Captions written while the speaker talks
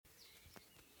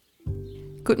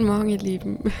Guten Morgen, ihr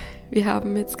Lieben. Wir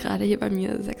haben jetzt gerade hier bei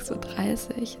mir 6:30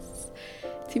 Uhr. Es ist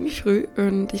ziemlich früh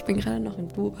und ich bin gerade noch in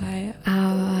Dubai.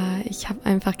 Aber ich habe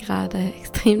einfach gerade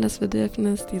extrem das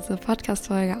Bedürfnis, diese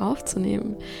Podcast-Folge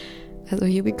aufzunehmen. Also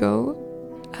here we go.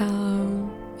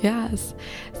 Es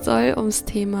soll ums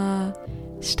Thema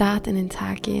Start in den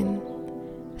Tag gehen.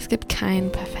 Es gibt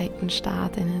keinen perfekten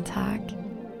Start in den Tag.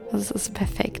 Also es ist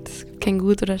perfekt, es gibt kein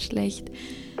gut oder schlecht.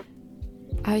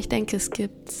 Aber ich denke, es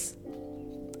gibt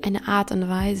eine Art und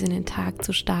Weise, in den Tag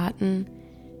zu starten,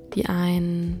 die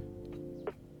einen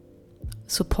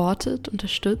supportet,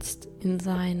 unterstützt in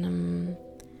seinen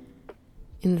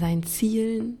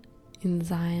Zielen,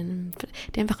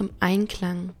 der einfach im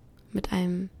Einklang mit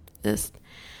einem ist,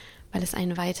 weil es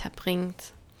einen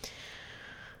weiterbringt.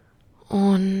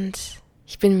 Und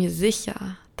ich bin mir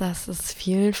sicher, dass es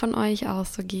vielen von euch auch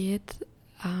so geht,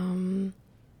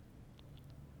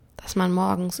 dass man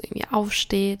morgens irgendwie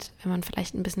aufsteht, wenn man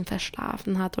vielleicht ein bisschen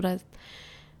verschlafen hat oder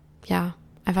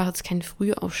einfach jetzt kein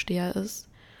Frühaufsteher ist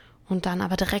und dann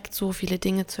aber direkt so viele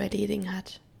Dinge zu erledigen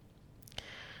hat.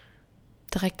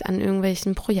 Direkt an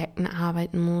irgendwelchen Projekten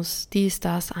arbeiten muss, dies,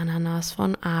 das, Ananas,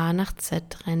 von A nach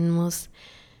Z rennen muss.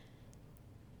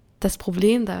 Das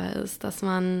Problem da ist, dass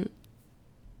man,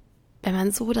 wenn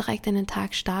man so direkt in den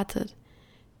Tag startet,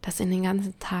 das in den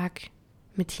ganzen Tag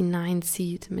mit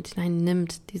hineinzieht, mit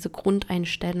hineinnimmt, diese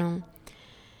Grundeinstellung.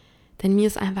 Denn mir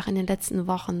ist einfach in den letzten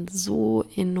Wochen so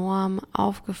enorm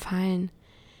aufgefallen,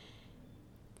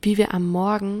 wie wir am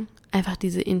Morgen einfach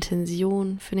diese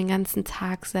Intention für den ganzen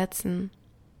Tag setzen.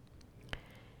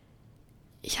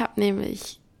 Ich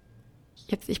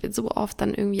bin so oft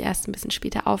dann irgendwie erst ein bisschen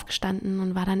später aufgestanden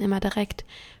und war dann immer direkt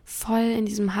voll in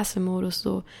diesem Hustle-Modus,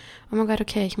 so, oh mein Gott,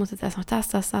 okay, ich muss jetzt erst noch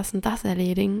das und das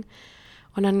erledigen.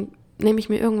 Und dann nehme ich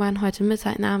mir irgendwann heute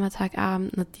Mittag, Nachmittag,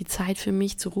 Abend die Zeit für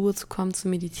mich, zur Ruhe zu kommen, zu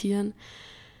meditieren.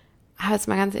 Aber jetzt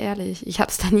mal ganz ehrlich, ich habe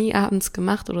es dann nie abends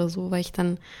gemacht oder so, weil ich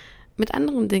dann mit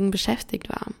anderen Dingen beschäftigt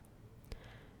war.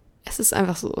 Es ist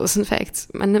einfach so, es ist ein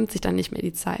Fakt, man nimmt sich dann nicht mehr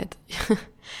die Zeit.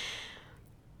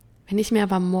 Wenn ich mir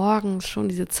aber morgens schon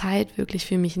diese Zeit wirklich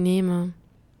für mich nehme,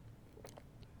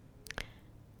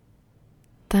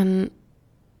 dann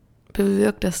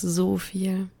bewirkt das so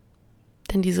viel.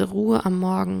 Denn diese Ruhe am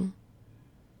Morgen,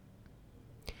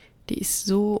 die ist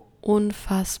so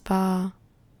unfassbar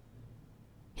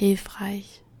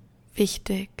hilfreich,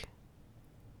 wichtig.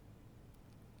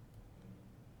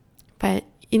 Weil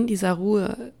in dieser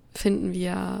Ruhe finden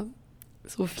wir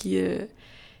so viel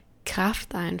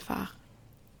Kraft einfach.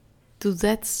 Du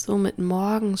setzt somit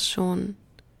morgens schon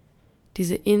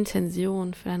diese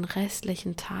Intention für deinen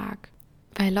restlichen Tag.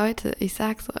 Weil Leute, ich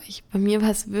sag's euch, bei mir war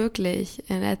es wirklich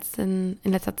in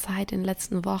letzter Zeit, in den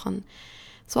letzten Wochen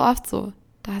so oft so,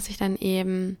 dass ich dann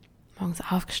eben morgens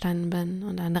aufgestanden bin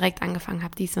und dann direkt angefangen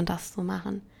habe, dies und das zu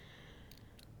machen.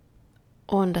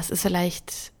 Und das ist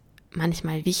vielleicht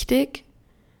manchmal wichtig,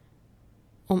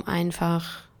 um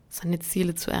einfach seine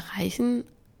Ziele zu erreichen,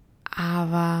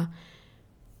 aber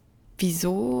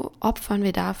wieso opfern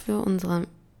wir dafür unsere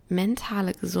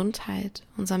mentale Gesundheit,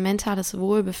 unser mentales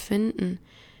Wohlbefinden?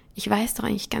 Ich weiß doch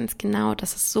eigentlich ganz genau,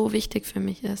 dass es so wichtig für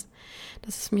mich ist,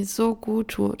 dass es mir so gut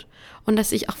tut und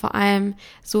dass ich auch vor allem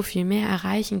so viel mehr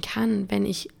erreichen kann, wenn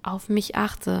ich auf mich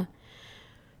achte,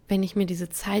 wenn ich mir diese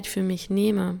Zeit für mich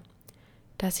nehme,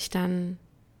 dass ich dann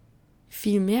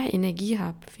viel mehr Energie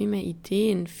habe, viel mehr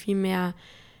Ideen, viel mehr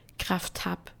Kraft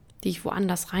habe, die ich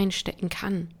woanders reinstecken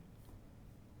kann.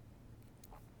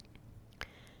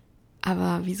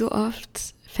 Aber wie so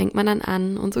oft fängt man dann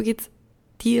an und so geht's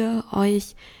dir,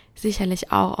 euch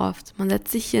sicherlich auch oft. Man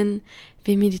setzt sich hin,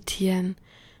 wir meditieren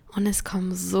und es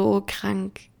kommen so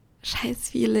scheiß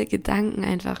viele Gedanken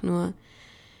einfach nur.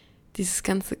 Dieses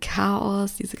ganze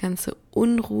Chaos, diese ganze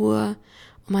Unruhe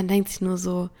und man denkt sich nur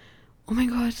so, oh mein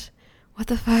Gott, what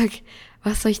the fuck,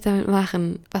 was soll ich damit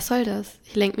machen? Was soll das?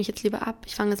 Ich lenke mich jetzt lieber ab,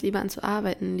 ich fange jetzt lieber an zu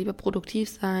arbeiten, lieber produktiv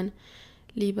sein,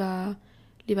 lieber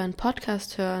einen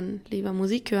Podcast hören, lieber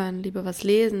Musik hören, lieber was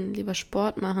lesen, lieber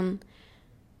Sport machen.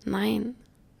 Nein,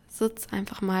 sitz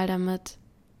einfach mal damit.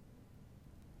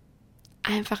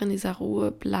 Einfach in dieser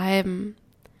Ruhe bleiben,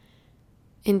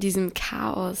 in diesem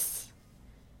Chaos.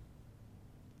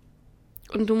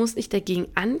 Und du musst nicht dagegen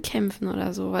ankämpfen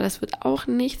oder so, weil das wird auch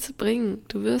nichts bringen.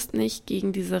 Du wirst nicht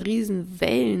gegen diese riesen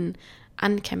Wellen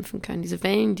ankämpfen können, diese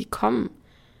Wellen, die kommen.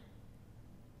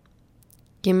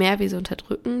 Je mehr wir sie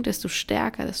unterdrücken, desto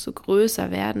stärker, desto größer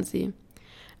werden sie.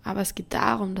 Aber es geht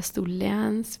darum, dass du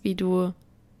lernst, wie du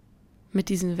mit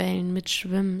diesen Wellen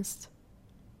mitschwimmst.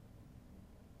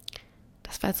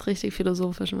 Das war jetzt richtig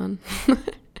philosophisch, Mann.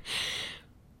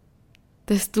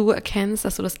 dass du erkennst,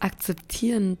 dass du das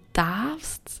akzeptieren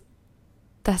darfst,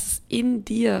 dass es in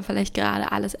dir vielleicht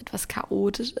gerade alles etwas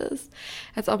chaotisch ist.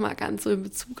 Jetzt auch mal ganz so in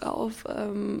Bezug auf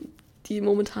die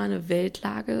momentane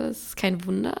Weltlage. Es ist kein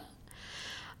Wunder.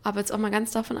 Aber jetzt auch mal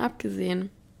ganz davon abgesehen,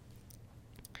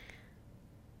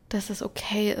 dass es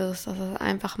okay ist, dass es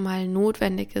einfach mal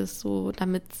notwendig ist, so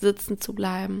damit sitzen zu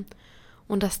bleiben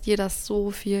und dass dir das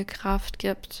so viel Kraft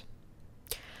gibt.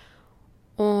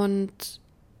 Und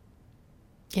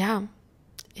ja,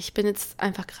 ich bin jetzt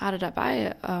einfach gerade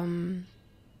dabei,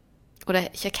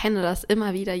 oder ich erkenne das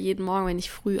immer wieder jeden Morgen, wenn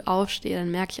ich früh aufstehe,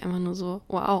 dann merke ich einfach nur so,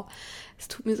 wow, es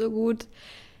tut mir so gut,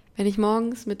 wenn ich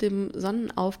morgens mit dem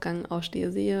Sonnenaufgang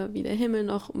aufstehe, sehe, wie der Himmel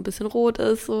noch ein bisschen rot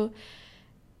ist, so.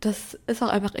 Das ist auch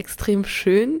einfach extrem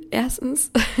schön,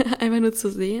 erstens, einfach nur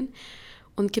zu sehen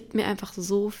und gibt mir einfach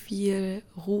so viel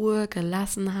Ruhe,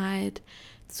 Gelassenheit,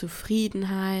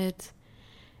 Zufriedenheit.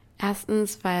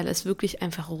 Erstens, weil es wirklich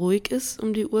einfach ruhig ist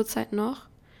um die Uhrzeit noch,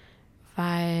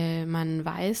 weil man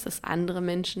weiß, dass andere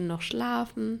Menschen noch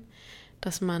schlafen,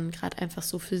 dass man gerade einfach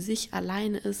so für sich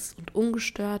alleine ist und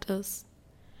ungestört ist.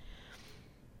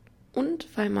 Und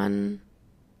weil man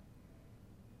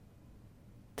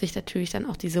sich natürlich dann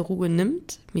auch diese Ruhe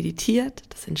nimmt, meditiert,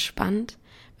 das entspannt,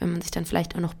 wenn man sich dann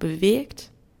vielleicht auch noch bewegt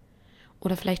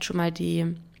oder vielleicht schon mal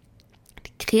die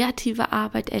kreative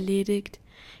Arbeit erledigt,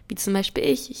 wie zum Beispiel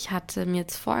ich hatte mir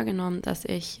jetzt vorgenommen, dass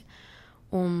ich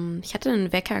hatte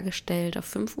einen Wecker gestellt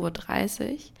auf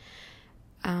 5:30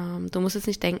 Uhr. Du musst jetzt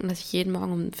nicht denken, dass ich jeden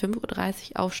Morgen um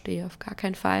 5:30 Uhr aufstehe, auf gar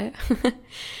keinen Fall.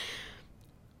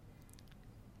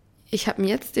 Ich habe mir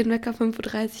jetzt den Wecker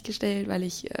 5:30 Uhr gestellt, weil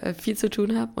ich viel zu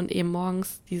tun habe und eben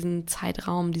morgens diesen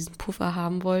Zeitraum, diesen Puffer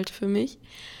haben wollte für mich.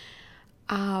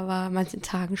 Aber an manchen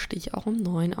Tagen stehe ich auch um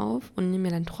 9 auf und nehme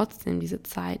mir dann trotzdem diese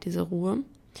Zeit, diese Ruhe.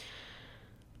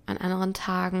 An anderen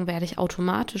Tagen werde ich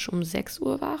automatisch um 6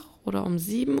 Uhr wach oder um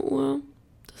 7 Uhr.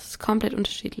 Das ist komplett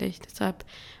unterschiedlich. Deshalb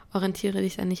orientiere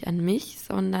dich dann nicht an mich,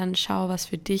 sondern schau, was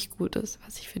für dich gut ist,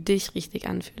 was sich für dich richtig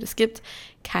anfühlt. Es gibt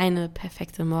keine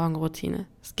perfekte Morgenroutine.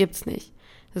 Das gibt's nicht.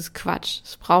 Das ist Quatsch.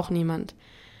 Das braucht niemand.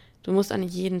 Du musst auch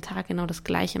nicht jeden Tag genau das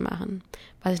Gleiche machen.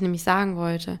 Was ich nämlich sagen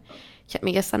wollte, ich habe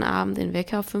mir gestern Abend den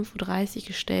Wecker auf 5:30 Uhr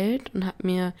gestellt und habe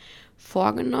mir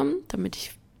vorgenommen, damit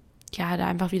ich da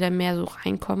einfach wieder mehr so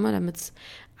reinkomme, damit es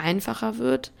einfacher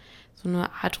wird, so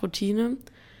eine Art Routine,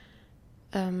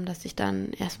 dass ich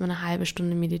dann erstmal eine halbe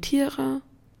Stunde meditiere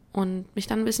und mich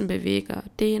dann ein bisschen bewege,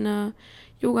 dehne,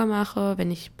 Yoga mache,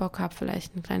 wenn ich Bock habe,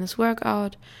 vielleicht ein kleines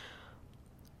Workout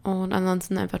und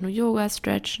ansonsten einfach nur Yoga,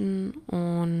 stretchen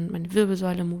und meine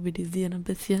Wirbelsäule mobilisieren ein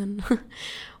bisschen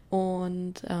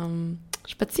und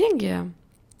spazieren gehe.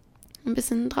 Ein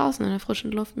bisschen draußen in der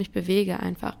frischen Luft mich bewege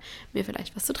einfach, mir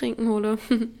vielleicht was zu trinken hole.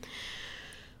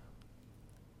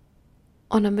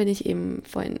 Und dann bin ich eben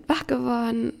vorhin wach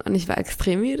geworden und ich war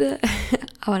extrem müde,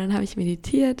 aber dann habe ich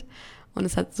meditiert und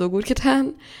es hat so gut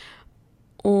getan.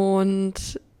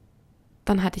 Und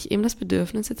dann hatte ich eben das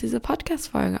Bedürfnis, jetzt diese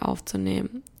Podcast-Folge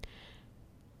aufzunehmen.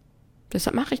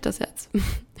 Deshalb mache ich das jetzt.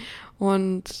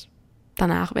 Und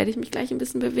danach werde ich mich gleich ein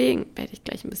bisschen bewegen, werde ich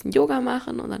gleich ein bisschen Yoga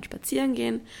machen und dann spazieren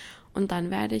gehen. Und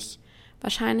dann werde ich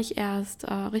wahrscheinlich erst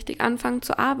richtig anfangen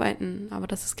zu arbeiten. Aber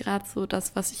das ist gerade so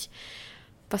das,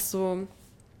 mein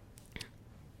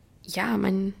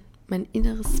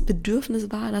inneres Bedürfnis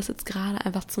war, das jetzt gerade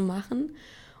einfach zu machen.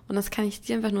 Und das kann ich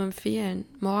dir einfach nur empfehlen,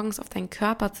 morgens auf deinen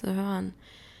Körper zu hören,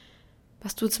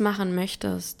 was du jetzt machen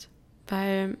möchtest.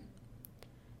 Weil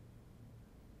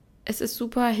es ist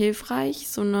super hilfreich,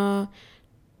 so eine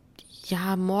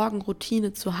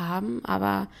Morgenroutine zu haben,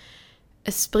 aber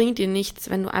es bringt dir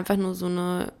nichts, wenn du einfach nur so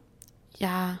eine,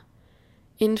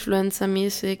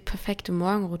 Influencer-mäßig perfekte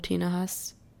Morgenroutine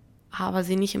hast, aber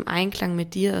sie nicht im Einklang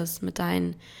mit dir ist, mit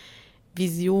deinen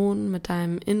Visionen, mit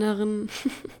deinem Inneren.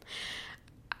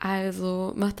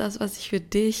 Also mach das, was sich für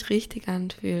dich richtig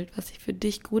anfühlt, was sich für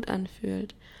dich gut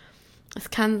anfühlt. Es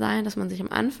kann sein, dass man sich am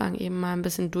Anfang eben mal ein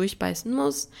bisschen durchbeißen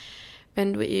muss,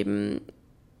 wenn du eben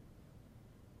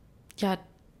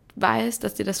weißt,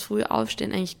 dass dir das frühe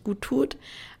Aufstehen eigentlich gut tut,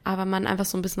 aber man einfach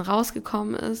so ein bisschen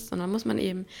rausgekommen ist und dann muss man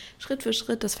eben Schritt für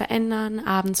Schritt das verändern,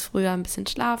 abends früher ein bisschen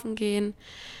schlafen gehen,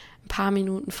 ein paar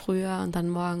Minuten früher und dann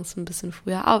morgens ein bisschen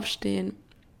früher aufstehen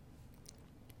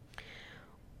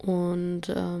und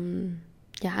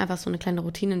einfach so eine kleine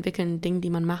Routine entwickeln, Dinge,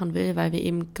 die man machen will, weil wir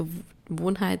eben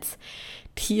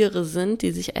Gewohnheitstiere sind,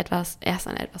 die sich erst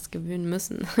an etwas gewöhnen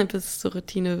müssen, bis es zur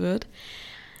Routine wird.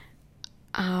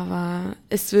 Aber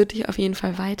es wird dich auf jeden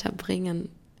Fall weiterbringen,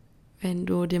 wenn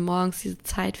du dir morgens diese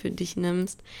Zeit für dich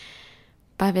nimmst,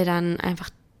 weil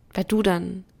du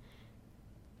dann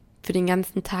für den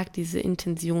ganzen Tag diese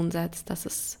Intention setzt,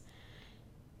 dass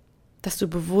du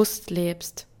bewusst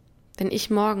lebst. Wenn ich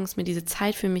morgens mir diese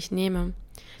Zeit für mich nehme,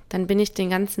 dann bin ich den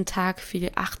ganzen Tag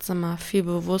viel achtsamer, viel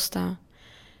bewusster.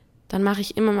 Dann mache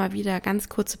ich immer mal wieder ganz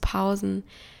kurze Pausen,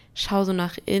 schaue so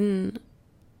nach innen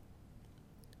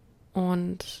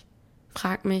und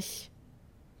frage mich,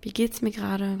 wie geht's mir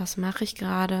gerade? Was mache ich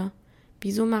gerade?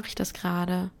 Wieso mache ich das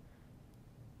gerade?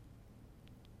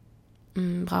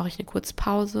 Brauche ich eine kurze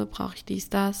Pause? Brauche ich dies,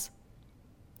 das?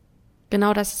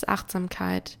 Genau das ist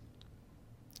Achtsamkeit.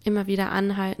 Immer wieder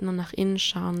anhalten und nach innen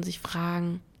schauen, sich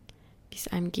fragen, wie es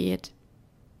einem geht.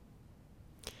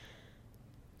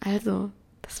 Also,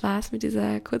 das war's mit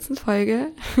dieser kurzen Folge.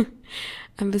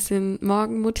 Ein bisschen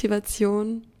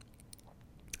Morgenmotivation.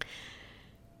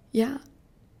 Ja,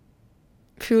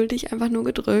 fühl dich einfach nur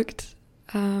gedrückt.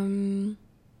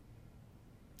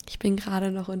 Ich bin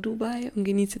gerade noch in Dubai und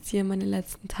genieße jetzt hier meine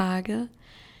letzten Tage.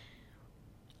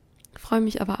 Freue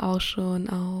mich aber auch schon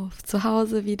auf zu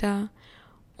Hause wieder.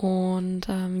 Und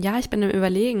ich bin am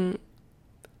Überlegen,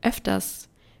 öfters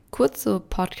kurze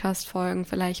Podcast-Folgen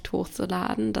vielleicht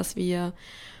hochzuladen, dass wir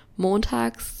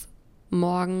montags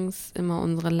morgens immer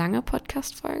unsere lange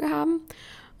Podcast-Folge haben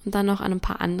und dann noch an ein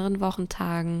paar anderen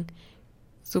Wochentagen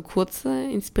so kurze,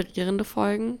 inspirierende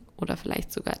Folgen oder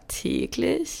vielleicht sogar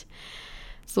täglich,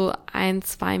 so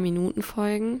 1-2 Minuten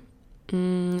Folgen.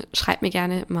 Schreibt mir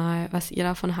gerne mal, was ihr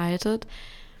davon haltet.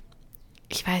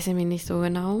 Ich weiß nämlich nicht so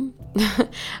genau.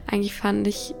 Eigentlich fand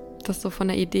ich das so von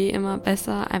der Idee immer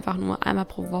besser, einfach nur einmal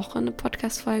pro Woche eine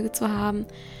Podcast-Folge zu haben,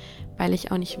 weil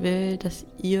ich auch nicht will, dass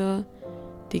ihr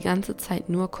die ganze Zeit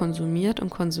nur konsumiert und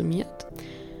konsumiert.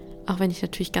 Auch wenn ich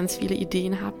natürlich ganz viele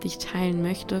Ideen habe, die ich teilen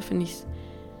möchte, finde ich,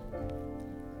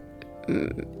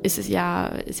 ist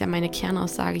ja meine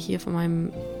Kernaussage hier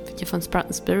von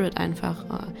Sprout & Spirit einfach,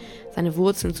 seine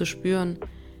Wurzeln zu spüren,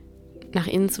 nach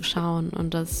innen zu schauen,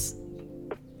 und das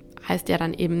heißt ja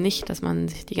dann eben nicht, dass man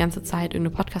sich die ganze Zeit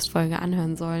irgendeine Podcast-Folge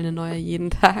anhören soll, eine neue jeden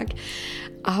Tag.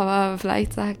 Aber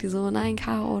vielleicht sagt die so, nein,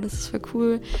 Caro, das ist voll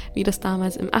cool, wie das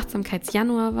damals im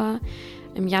Achtsamkeitsjanuar war.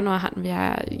 Im Januar hatten wir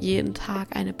ja jeden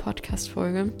Tag eine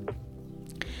Podcast-Folge.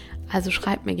 Also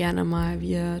schreibt mir gerne mal,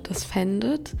 wie ihr das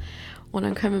fändet. Und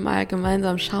dann können wir mal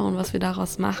gemeinsam schauen, was wir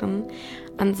daraus machen.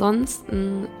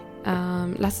 Ansonsten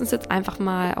lasst uns jetzt einfach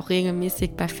mal auch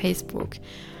regelmäßig bei Facebook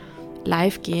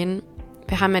live gehen.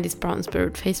 Wir haben ja die Sprout &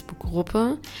 Spirit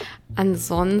Facebook-Gruppe.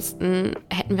 Ansonsten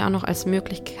hätten wir auch noch als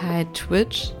Möglichkeit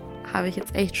Twitch. Habe ich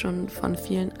jetzt echt schon von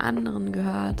vielen anderen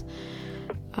gehört.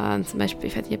 Zum Beispiel,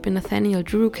 ich weiß nicht, ob ihr Nathaniel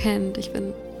Drew kennt. Ich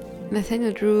bin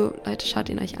Nathaniel Drew. Leute, schaut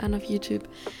ihn euch an auf YouTube.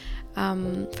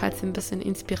 Falls ihr ein bisschen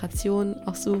Inspiration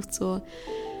auch sucht. So.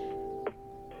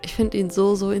 Ich finde ihn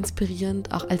so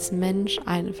inspirierend. Auch als Mensch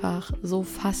einfach so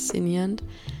faszinierend.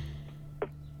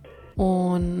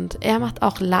 Und er macht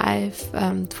auch live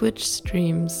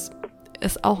Twitch-Streams.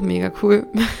 Ist auch mega cool.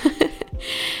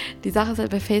 Die Sache ist halt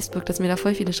bei Facebook, dass mir da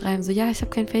voll viele schreiben, so, ja, ich habe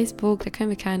kein Facebook, da können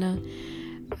wir keine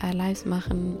Lives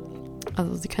machen.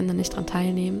 Also sie können da nicht dran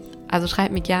teilnehmen. Also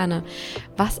schreibt mir gerne,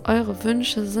 was eure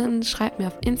Wünsche sind. Schreibt mir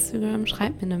auf Instagram,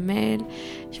 schreibt mir eine Mail.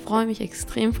 Ich freue mich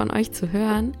extrem, von euch zu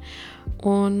hören.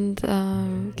 Und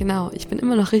genau, ich bin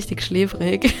immer noch richtig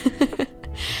schläfrig.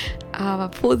 Aber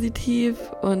positiv,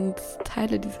 und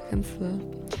teile diese ganze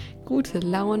gute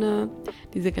Laune,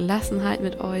 diese Gelassenheit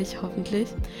mit euch hoffentlich.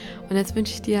 Und jetzt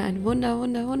wünsche ich dir einen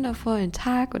wundervollen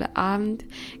Tag oder Abend,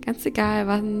 ganz egal,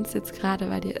 wann es jetzt gerade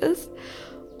bei dir ist.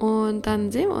 Und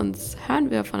dann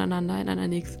hören wir voneinander in einer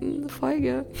nächsten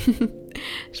Folge.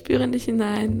 Spüre in dich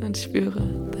hinein und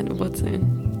spüre deine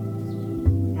Wurzeln.